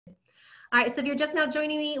All right, so if you're just now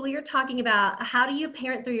joining me, we are talking about how do you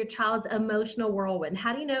parent through your child's emotional whirlwind?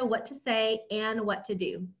 How do you know what to say and what to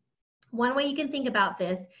do? One way you can think about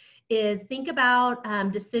this is think about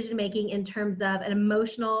decision making in terms of an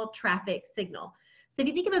emotional traffic signal. So if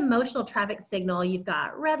you think of emotional traffic signal, you've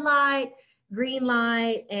got red light, green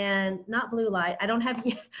light, and not blue light. I don't have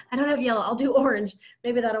yellow. I'll do orange.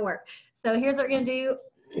 Maybe that'll work. So here's what we're gonna do.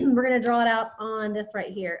 We're gonna draw it out on this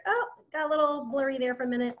right here. Oh, got a little blurry there for a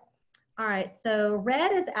minute. All right, so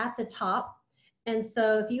red is at the top. And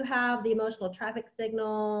so if you have the emotional traffic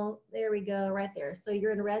signal, there we go, right there. So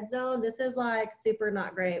you're in red zone. This is like super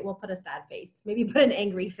not great. We'll put a sad face, maybe put an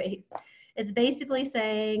angry face. It's basically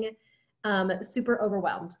saying super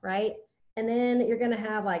overwhelmed, right? And then you're gonna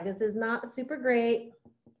have like, this is not super great.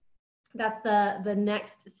 That's the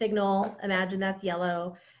next signal. Imagine that's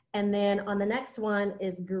yellow. And then on the next one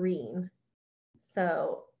is green.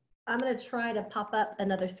 So I'm going to try to pop up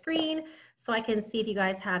another screen so I can see if you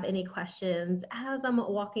guys have any questions as I'm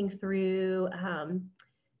walking through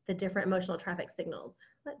the different emotional traffic signals.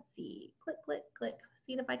 Let's see, click, click, click,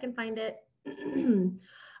 see if I can find it.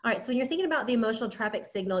 All right, so when you're thinking about the emotional traffic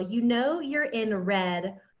signal, you know you're in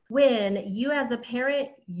red when you as a parent,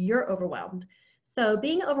 you're overwhelmed. So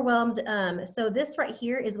being overwhelmed, so this right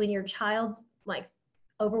here is when your child's like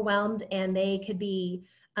overwhelmed and they could be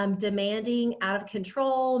demanding, out of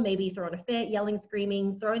control, maybe throwing a fit, yelling,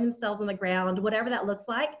 screaming, throwing themselves on the ground, whatever that looks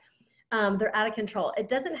like, they're out of control. It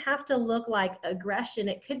doesn't have to look like aggression.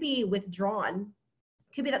 It could be withdrawn.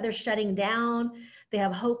 It could be that they're shutting down, they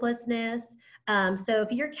have hopelessness. So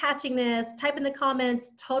if you're catching this, type in the comments,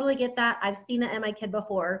 totally get that. I've seen that in my kid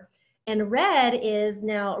before. And red is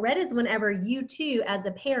whenever you too, as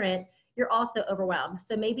a parent, you're also overwhelmed.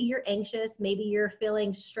 So maybe you're anxious, maybe you're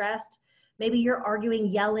feeling stressed, maybe you're arguing,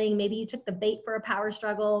 yelling, maybe you took the bait for a power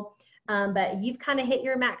struggle, but you've kind of hit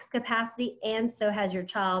your max capacity and so has your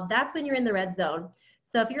child. That's when you're in the red zone.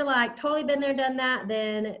 So if you're like totally been there, done that,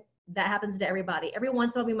 then that happens to everybody. Every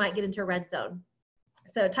once in a while we might get into a red zone.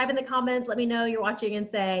 So type in the comments, let me know you're watching and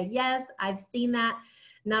say, yes, I've seen that,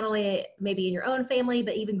 not only maybe in your own family,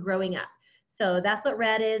 but even growing up. So that's what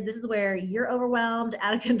red is. This is where you're overwhelmed,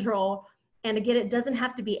 out of control. And again, it doesn't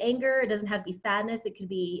have to be anger. It doesn't have to be sadness. It could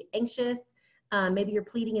be anxious. Maybe you're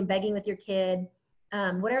pleading and begging with your kid.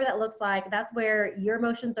 Whatever that looks like, that's where your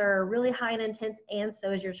emotions are really high and intense, and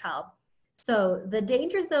so is your child. So the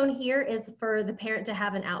danger zone here is for the parent to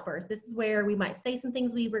have an outburst. This is where we might say some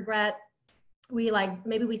things we regret.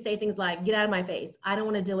 Maybe we say things like, get out of my face. I don't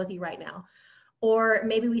want to deal with you right now. Or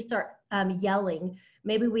maybe we start yelling.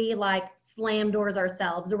 Maybe we like slam doors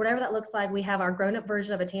ourselves, or whatever that looks like. We have our grown-up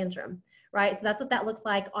version of a tantrum, right? So that's what that looks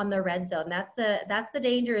like on the red zone. That's the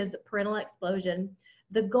danger, is parental explosion.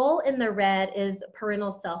 The goal in the red is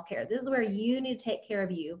parental self-care. This is where you need to take care of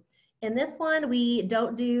you. In this one, we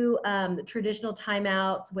don't do traditional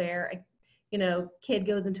timeouts where kid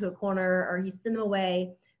goes into a corner or you send them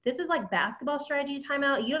away. This is like basketball strategy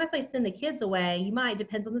timeout. You don't necessarily send the kids away. You might,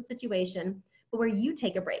 depends on the situation, but where you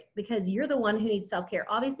take a break because you're the one who needs self-care.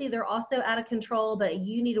 Obviously, they're also out of control, but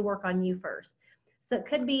you need to work on you first. So it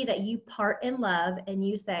could be that you part in love and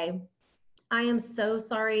you say, I am so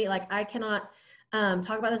sorry. Like, I cannot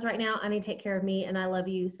talk about this right now. I need to take care of me and I love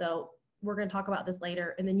you. So we're going to talk about this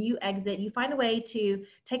later. And then you exit, you find a way to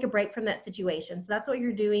take a break from that situation. So that's what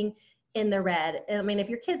you're doing in the red. I mean, if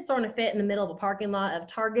your kid's throwing a fit in the middle of a parking lot of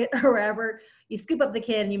Target or wherever, you scoop up the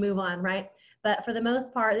kid and you move on, right? But for the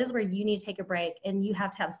most part, this is where you need to take a break and you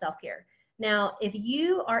have to have self-care. Now, if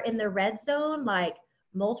you are in the red zone, like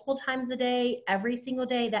multiple times a day, every single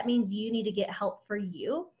day, that means you need to get help for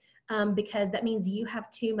you because that means you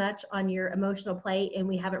have too much on your emotional plate and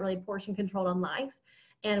we haven't really portion controlled on life.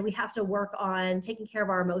 And we have to work on taking care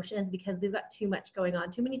of our emotions because we've got too much going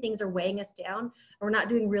on. Too many things are weighing us down. And we're not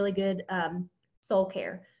doing really good soul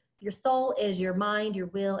care. Your soul is your mind, your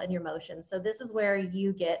will, and your emotions. So this is where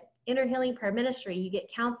you get inner healing, prayer ministry, you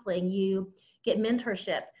get counseling, you get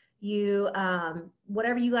mentorship, you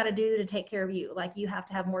whatever you got to do to take care of you. Like, you have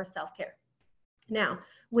to have more self-care. Now,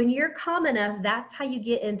 when you're calm enough, that's how you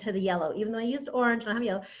get into the yellow. Even though I used orange, I don't have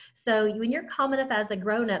yellow. So when you're calm enough as a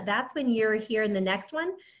grown-up, that's when you're here in the next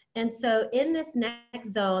one. And so in this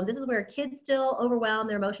next zone, this is where kids still overwhelmed,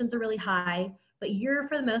 their emotions are really high, but you're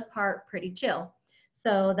for the most part pretty chill.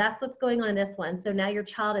 So that's what's going on in this one. So now your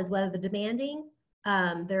child is whether they're demanding,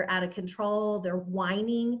 they're out of control, they're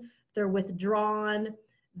whining, they're withdrawn,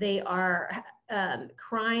 they are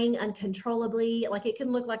crying uncontrollably. Like, it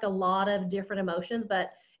can look like a lot of different emotions,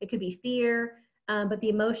 but it could be fear, but the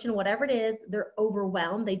emotion, whatever it is, they're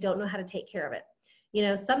overwhelmed. They don't know how to take care of it. You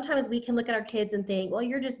know, sometimes we can look at our kids and think, well,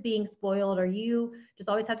 you're just being spoiled, or you just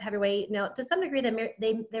always have to have your way. Now, to some degree,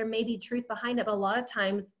 there may be truth behind it, but a lot of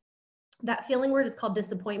times that feeling word is called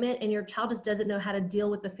disappointment, and your child just doesn't know how to deal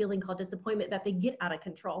with the feeling called disappointment that they get out of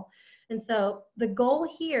control. And so the goal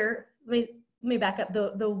here, let me back up.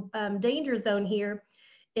 The danger zone here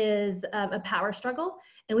is a power struggle,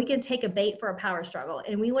 and we can take a bait for a power struggle.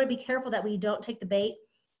 And we want to be careful that we don't take the bait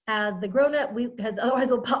as the grown-up, because otherwise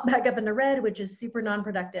we'll pop back up into red, which is super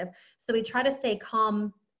non-productive. So we try to stay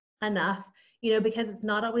calm enough, you know, because it's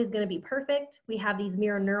not always going to be perfect. We have these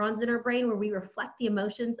mirror neurons in our brain where we reflect the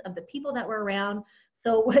emotions of the people that we're around.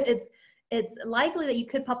 So it's likely that you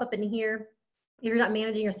could pop up in here if you're not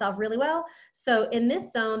managing yourself really well. So in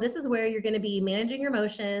this zone, this is where you're going to be managing your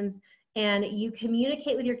emotions, and you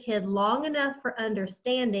communicate with your kid long enough for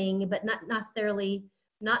understanding, but not necessarily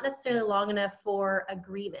long enough for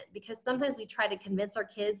agreement, because sometimes we try to convince our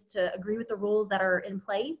kids to agree with the rules that are in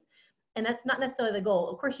place, and that's not necessarily the goal.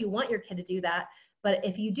 Of course, you want your kid to do that, but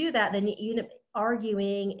if you do that, then you end up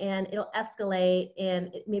arguing, and it'll escalate,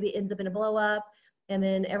 and maybe it ends up in a blow up, and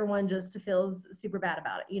then everyone just feels super bad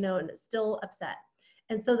about it, you know, and it's still upset.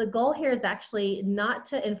 And so the goal here is actually not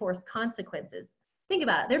to enforce consequences. Think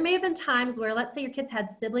about it. There may have been times where, let's say your kids had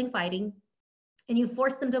sibling fighting, and you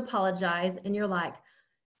forced them to apologize, and you're like,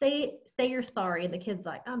 say you're sorry, and the kid's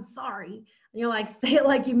like, I'm sorry, and you're like, say it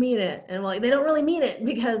like you mean it, and well, they don't really mean it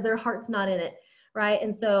because their heart's not in it, right?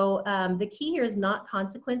 And so the key here is not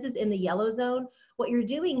consequences in the yellow zone. What you're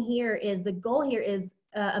doing here is, the goal here is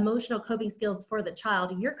emotional coping skills for the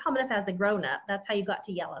child. You're coming up as a grown-up, that's how you got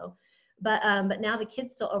to yellow, but now the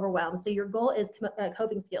kid's still overwhelmed, so your goal is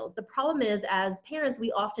coping skills. The problem is, as parents,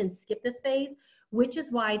 we often skip this phase, which is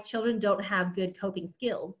why children don't have good coping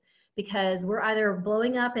skills, because we're either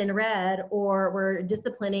blowing up in red, or we're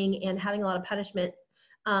disciplining and having a lot of punishments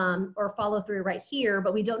or follow through right here,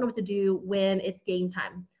 but we don't know what to do when it's game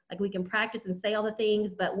time. Like, we can practice and say all the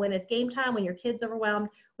things, but when it's game time, when your kid's overwhelmed,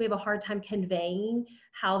 we have a hard time conveying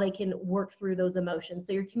how they can work through those emotions.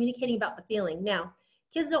 So you're communicating about the feeling. Now,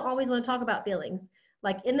 kids don't always want to talk about feelings.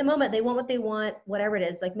 Like, in the moment, they want what they want, whatever it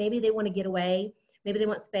is. Like, maybe they want to get away. Maybe they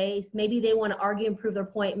want space. Maybe they want to argue and prove their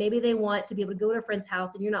point. Maybe they want to be able to go to a friend's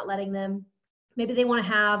house and you're not letting them. Maybe they want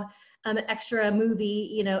to have an extra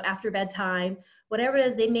movie, you know, after bedtime. Whatever it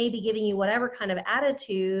is, they may be giving you whatever kind of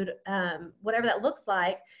attitude, whatever that looks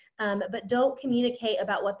like, but don't communicate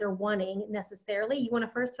about what they're wanting necessarily. You want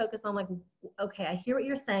to first focus on, like, okay, I hear what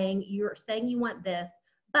you're saying. You're saying you want this,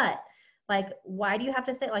 but like, why do you have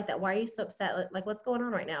to say it like that? Why are you so upset? Like, what's going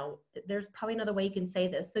on right now? There's probably another way you can say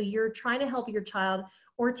this. So you're trying to help your child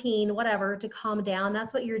or teen, whatever, to calm down.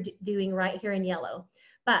 That's what you're doing right here in yellow.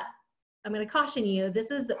 But I'm going to caution you, this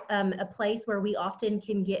is a place where we often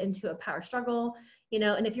can get into a power struggle, you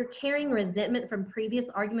know, and if you're carrying resentment from previous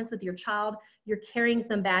arguments with your child, you're carrying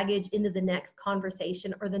some baggage into the next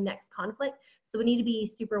conversation or the next conflict. So we need to be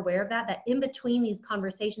super aware of that in between these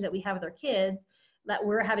conversations that we have with our kids, that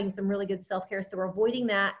we're having some really good self-care. So we're avoiding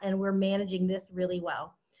that, and we're managing this really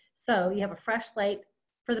well. So you have a fresh slate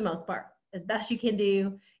for the most part, as best you can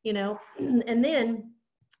do, you know, and then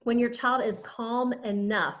when your child is calm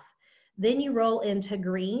enough, then you roll into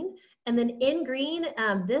green. And then in green,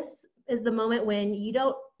 this is the moment when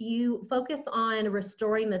you focus on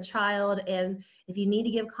restoring the child. And if you need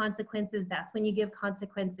to give consequences, that's when you give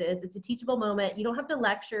consequences. It's a teachable moment. You don't have to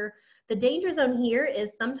lecture. The danger zone here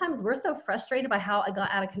is sometimes we're so frustrated by how it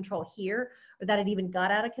got out of control here, or that it even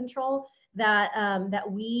got out of control, that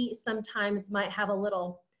that we sometimes might have a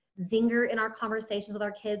little zinger in our conversations with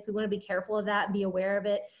our kids. We want to be careful of that and be aware of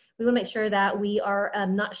it. We want to make sure that we are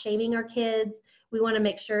not shaming our kids. We want to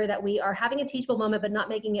make sure that we are having a teachable moment, but not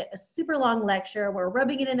making it a super long lecture. We're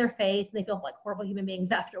rubbing it in their face and they feel like horrible human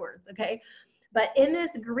beings afterwards, okay? But in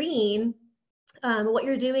this green, what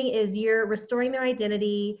you're doing is you're restoring their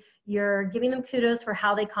identity. You're giving them kudos for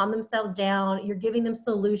how they calm themselves down. You're giving them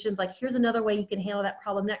solutions, like, here's another way you can handle that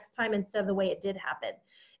problem next time instead of the way it did happen.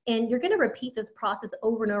 And you're going to repeat this process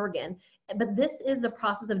over and over again. But this is the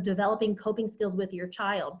process of developing coping skills with your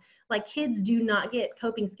child. Like, kids do not get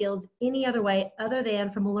coping skills any other way other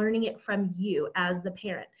than from learning it from you as the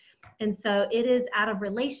parent. And so it is out of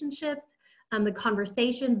relationships, the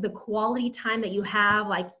conversations, the quality time that you have,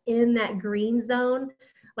 like, in that green zone.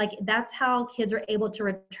 Like, that's how kids are able to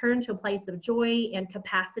return to a place of joy and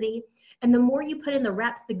capacity. And the more you put in the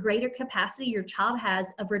reps, the greater capacity your child has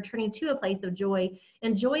of returning to a place of joy.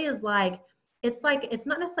 And joy is like, it's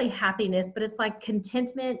not necessarily happiness, but it's like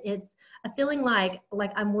contentment. It's a feeling like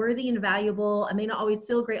I'm worthy and valuable. I may not always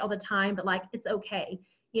feel great all the time, but like, it's okay,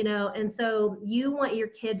 you know? And so you want your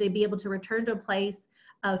kid to be able to return to a place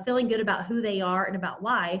feeling good about who they are and about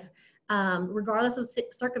life, regardless of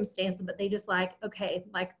circumstances, but they just like, okay,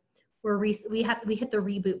 like we hit the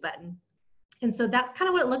reboot button. And so that's kind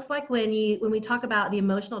of what it looks like when we talk about the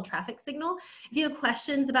emotional traffic signal. If you have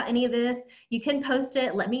questions about any of this, you can post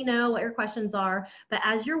it. Let me know what your questions are. But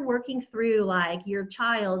as you're working through like your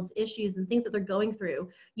child's issues and things that they're going through,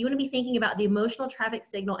 you want to be thinking about the emotional traffic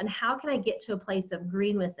signal and how can I get to a place of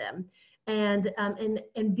green with them, and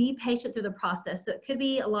be patient through the process. So it could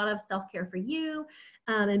be a lot of self-care for you,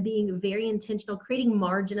 and being very intentional, creating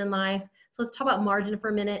margin in life. So let's talk about margin for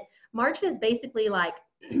a minute. Margin is basically like,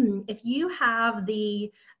 if you have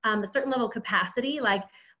the a certain level of capacity, like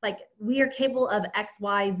we are capable of X,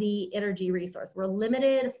 Y, Z energy resource. We're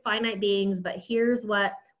limited, finite beings, but here's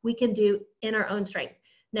what we can do in our own strength.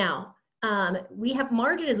 Now, we have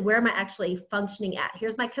margin is where am I actually functioning at?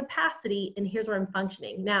 Here's my capacity, and here's where I'm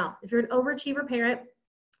functioning. Now, if you're an overachiever parent,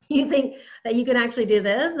 you think that you can actually do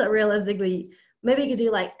this, but realistically, maybe you could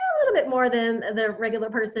do like a little bit more than the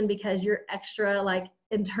regular person because you're extra like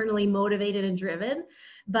internally motivated and driven,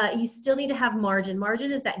 but you still need to have margin.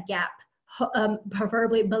 Margin is that gap,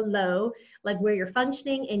 preferably below like where you're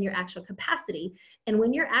functioning and your actual capacity. And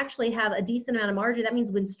when you actually have a decent amount of margin, that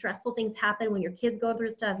means when stressful things happen, when your kid's going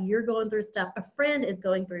through stuff, you're going through stuff, a friend is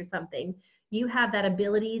going through something, you have that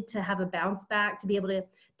ability to have a bounce back, to be able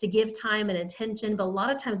to give time and attention. But a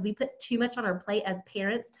lot of times we put too much on our plate as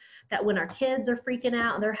parents that when our kids are freaking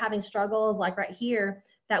out and they're having struggles like right here,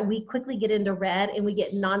 that we quickly get into red and we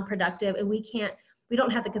get non-productive, and we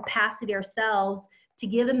don't have the capacity ourselves to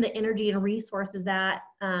give them the energy and resources that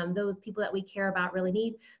those people that we care about really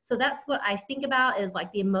need. So that's what I think about is like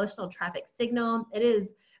the emotional traffic signal. It is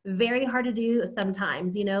very hard to do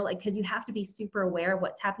sometimes, you know, like, because you have to be super aware of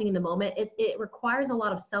what's happening in the moment. It requires a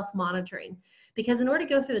lot of self-monitoring, because in order to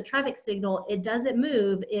go through the traffic signal, it doesn't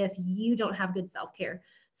move if you don't have good self-care.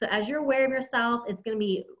 So as you're aware of yourself, it's going to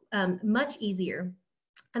be much easier.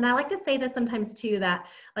 And I like to say this sometimes too, that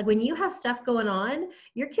like when you have stuff going on,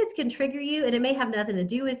 your kids can trigger you, and it may have nothing to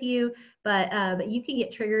do with you, but you can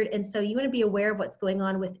get triggered. And so you want to be aware of what's going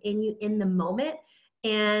on within you in the moment.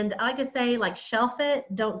 And I like to say, like, shelf it,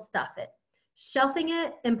 don't stuff it. Shelving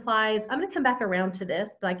it implies I'm going to come back around to this,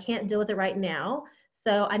 but I can't deal with it right now.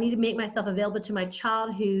 So I need to make myself available to my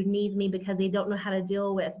child who needs me because they don't know how to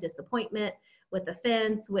deal with disappointment, with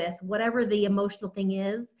offense, with whatever the emotional thing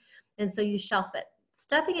is. And so you shelf it.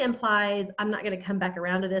 Stuffing implies I'm not going to come back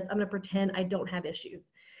around to this. I'm going to pretend I don't have issues.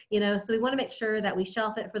 You know, so we want to make sure that we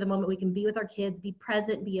shelf it for the moment. We can be with our kids, be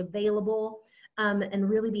present, be available, and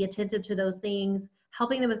really be attentive to those things,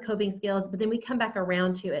 helping them with coping skills, but then we come back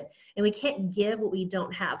around to it. And we can't give what we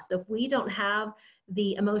don't have. So if we don't have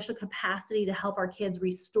the emotional capacity to help our kids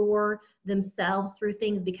restore themselves through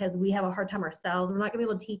things because we have a hard time ourselves, we're not going to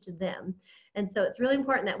be able to teach them. And so it's really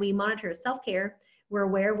important that we monitor self-care. We're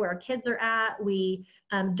aware of where our kids are at. We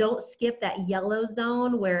don't skip that yellow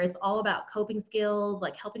zone where it's all about coping skills,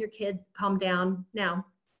 like helping your kid calm down. Now,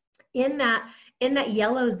 in that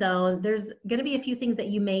yellow zone, there's going to be a few things that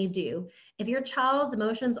you may do. If your child's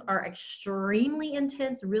emotions are extremely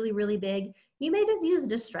intense, really, really big, you may just use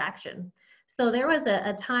distraction. So there was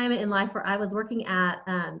a time in life where I was working at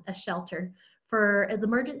a shelter as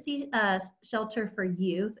emergency shelter for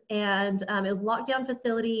youth, and it was a lockdown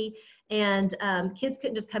facility, and kids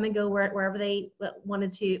couldn't just come and go wherever they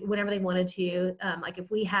wanted to, whenever they wanted to. Like if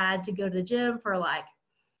we had to go to the gym for like,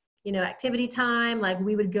 you know, activity time, like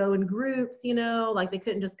we would go in groups, you know, like they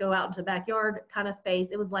couldn't just go out into the backyard kind of space.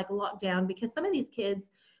 It was like a lockdown because some of these kids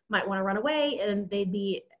might want to run away and they'd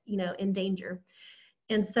be, you know, in danger.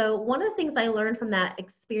 And so one of the things I learned from that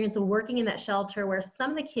experience of working in that shelter, where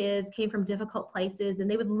some of the kids came from difficult places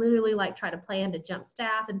and they would literally like try to plan to jump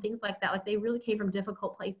staff and things like that. Like they really came from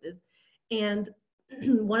difficult places. And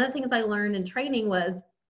one of the things I learned in training was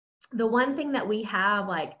the one thing that we have,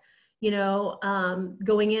 like, you know,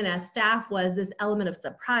 going in as staff was this element of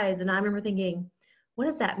surprise. And I remember thinking, what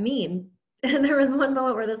does that mean? And there was one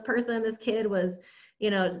moment where this kid was, you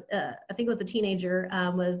know, I think it was a teenager,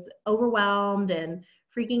 was overwhelmed and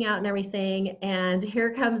freaking out and everything. And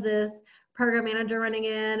here comes this program manager running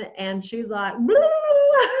in, and she's like,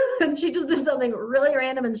 and she just did something really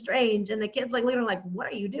random and strange. And the kid's like, literally like, what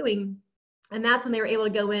are you doing? And that's when they were able to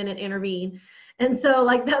go in and intervene. And so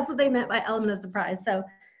like, that's what they meant by element of surprise. So,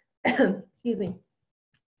 excuse me.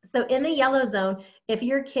 So in the yellow zone, if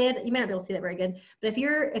your kid, you may not be able to see that very good, but if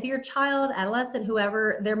your child, adolescent,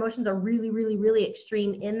 whoever, their emotions are really, really, really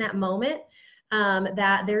extreme in that moment,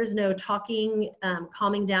 that there's no talking,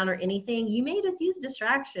 calming down or anything, you may just use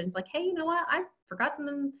distractions. Like, hey, you know what? I forgot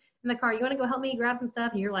something in the car. You want to go help me grab some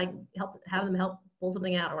stuff? And you're like, have them help pull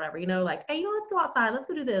something out or whatever, you know, like, hey, you know, let's go outside, let's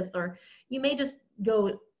go do this. Or you may just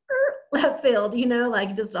go left field, you know,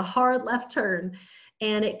 like just a hard left turn.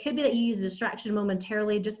 And it could be that you use distraction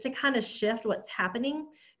momentarily just to kind of shift what's happening,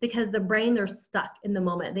 because the brain, they're stuck in the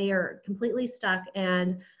moment. They are completely stuck,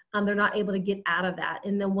 and they're not able to get out of that.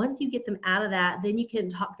 And then once you get them out of that, then you can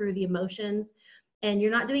talk through the emotions. And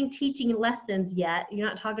you're not doing teaching lessons yet. You're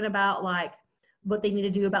not talking about like what they need to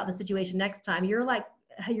do about the situation next time. You're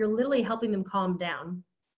literally helping them calm down.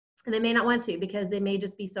 And they may not want to, because they may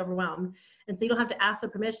just be so overwhelmed. And so you don't have to ask their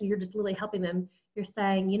permission. You're just literally helping them. You're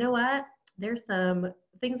saying, you know what? There's some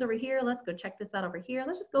things over here. Let's go check this out over here.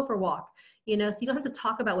 Let's just go for a walk. You know, so you don't have to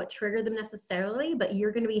talk about what triggered them necessarily, but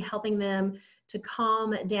you're going to be helping them to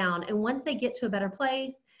calm down. And once they get to a better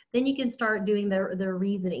place, then you can start doing their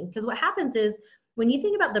reasoning. Because what happens is, when you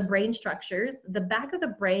think about the brain structures, the back of the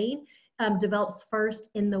brain develops first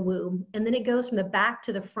in the womb, and then it goes from the back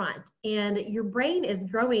to the front. And your brain is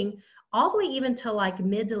growing all the way even to like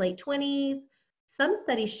mid to late 20s. Some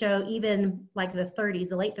studies show even like the 30s,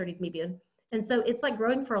 the late 30s maybe. And so it's like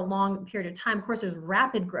growing for a long period of time. Of course, there's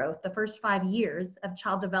rapid growth the first 5 years of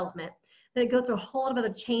child development. Then it goes through a whole lot of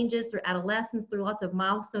other changes through adolescence, through lots of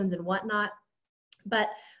milestones and whatnot. But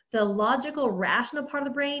the logical, rational part of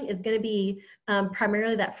the brain is going to be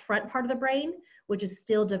primarily that front part of the brain, which is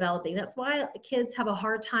still developing. That's why kids have a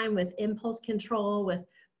hard time with impulse control, with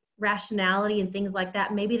rationality and things like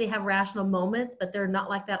that. Maybe they have rational moments, but they're not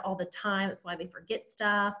like that all the time. That's why they forget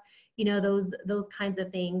stuff, you know, those kinds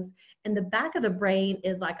of things. And the back of the brain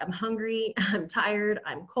is like, I'm hungry, I'm tired,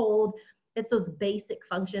 I'm cold. It's those basic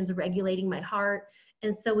functions of regulating my heart.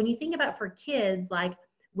 And so when you think about for kids, like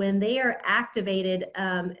when they are activated,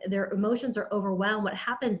 their emotions are overwhelmed, what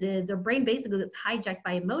happens is their brain basically gets hijacked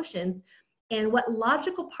by emotions. And what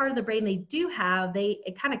logical part of the brain they do have,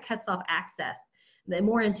 it kind of cuts off access. The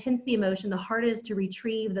more intense the emotion, the harder it is to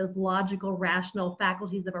retrieve those logical, rational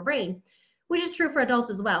faculties of our brain, which is true for adults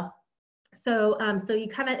as well. So,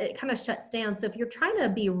 it kind of shuts down. So if you're trying to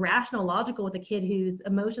be rational, logical with a kid whose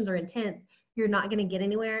emotions are intense, you're not going to get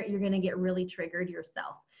anywhere. You're going to get really triggered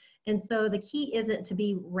yourself. And so the key isn't to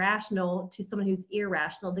be rational to someone who's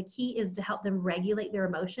irrational. The key is to help them regulate their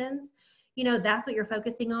emotions. You know, that's what you're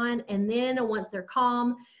focusing on. And then once they're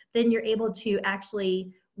calm, then you're able to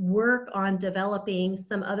actually work on developing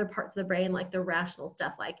some other parts of the brain, like the rational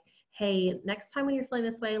stuff, like, hey, next time when you're feeling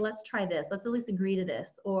this way, let's try this. Let's at least agree to this,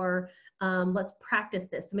 or let's practice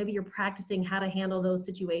this. So maybe you're practicing how to handle those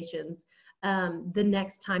situations the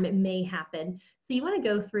next time it may happen. So you want to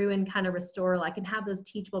go through and kind of restore, like, and have those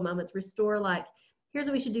teachable moments, restore, like, here's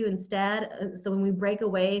what we should do instead. So when we break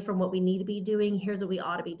away from what we need to be doing, here's what we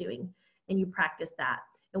ought to be doing. And you practice that.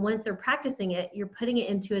 And once they're practicing it, you're putting it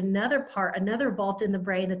into another part, another vault in the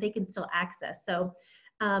brain that they can still access. So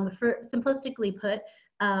for simplistically put,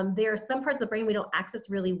 there are some parts of the brain we don't access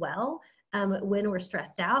really well when we're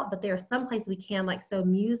stressed out, but there are some places we can, like, so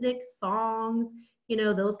music, songs, you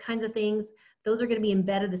know, those kinds of things, those are going to be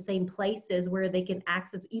embedded the same places where they can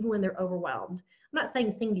access even when they're overwhelmed. I'm not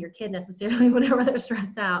saying sing to your kid necessarily whenever they're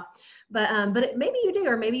stressed out, but maybe you do,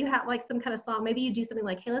 or maybe you have like some kind of song. Maybe you do something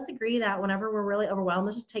like, hey, let's agree that whenever we're really overwhelmed,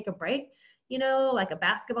 let's just take a break, you know, like a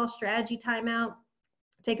basketball strategy timeout,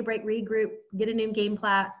 take a break, regroup, get a new game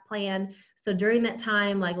plan. So during that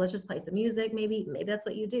time, like, let's just play some music. Maybe that's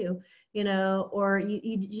what you do, you know, or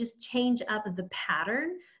you just change up the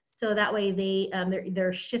pattern. So that way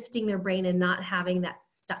they're shifting their brain and not having that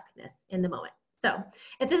stuckness in the moment. So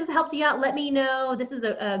if this has helped you out, let me know. This is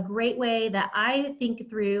a great way that I think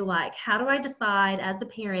through, like, how do I decide as a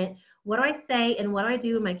parent, what do I say and what do I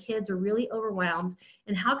do when my kids are really overwhelmed,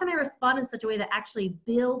 and how can I respond in such a way that actually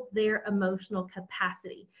builds their emotional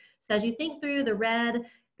capacity? So as you think through the red,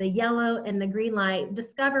 the yellow, and the green light,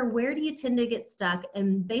 discover where do you tend to get stuck,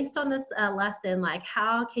 and based on this lesson, like,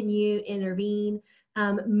 how can you intervene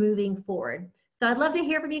moving forward? So I'd love to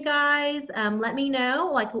hear from you guys. Let me know,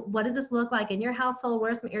 like, what does this look like in your household? What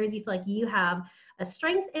are some areas you feel like you have a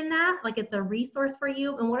strength in that, like it's a resource for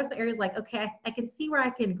you? And what are some areas like, okay, I can see where I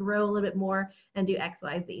could grow a little bit more and do X,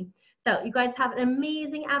 Y, Z. So you guys have an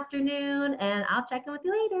amazing afternoon, and I'll check in with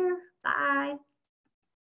you later. Bye.